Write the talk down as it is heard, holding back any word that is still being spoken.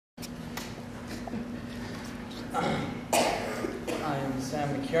Sam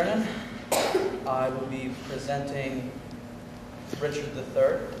McKiernan. I will be presenting Richard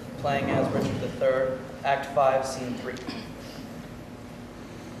III, playing as Richard III, Act 5, Scene 3.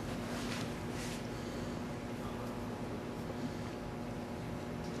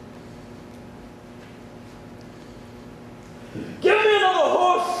 Give me another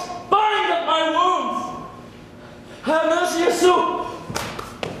horse! Bind up my wounds! Have mercy, Yeshua!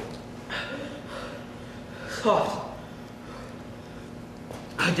 God,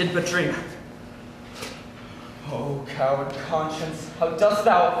 I did betray her. Oh, coward conscience, how dost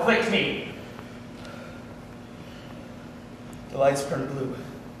thou afflict me? The lights burn blue.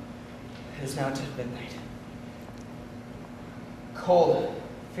 It is now 10 midnight. Cold,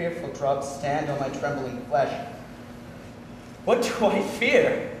 fearful drops stand on my trembling flesh. What do I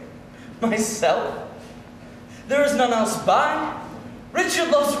fear? Myself? There is none else by. Richard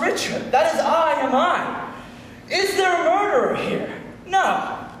loves Richard. That is I am I. Is there a murderer here?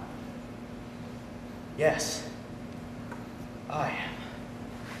 No. Yes, I am.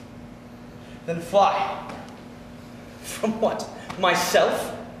 Then fly. From what?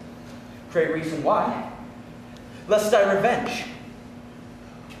 Myself? Great reason why. Lest I revenge.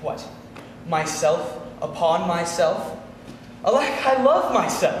 What? Myself upon myself? Alack, I love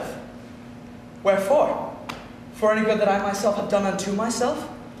myself. Wherefore? For any good that I myself have done unto myself?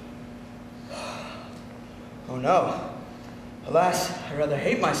 Oh no. Alas, I rather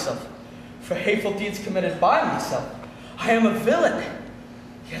hate myself, for hateful deeds committed by myself. I am a villain,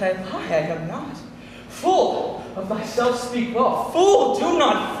 yet I lie, I am not. Fool, of thyself speak well. Fool, do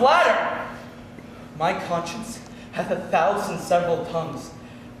not flatter. My conscience hath 1,000 several tongues,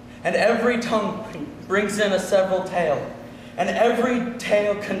 and every tongue brings in a several tale, and every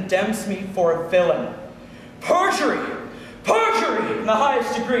tale condemns me for a villain. Perjury! Perjury in the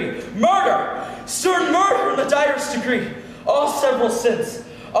highest degree. Murder! Stern murder in the direst degree. All several sins,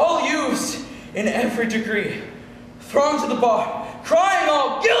 all used in every degree. Thrown to the bar, crying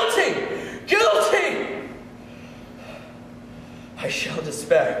all, guilty! Guilty! I shall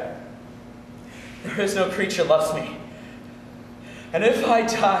despair. There is no creature loves me. And if I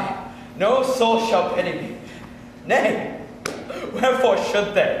die, no soul shall pity me. Nay, wherefore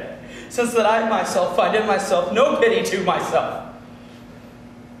should they? Since that I myself find in myself no pity to myself.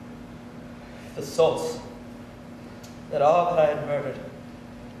 The souls that all that I had murdered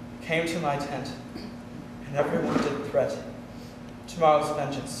came to my tent, and everyone did threat tomorrow's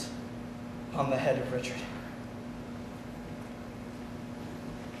vengeance on the head of Richard.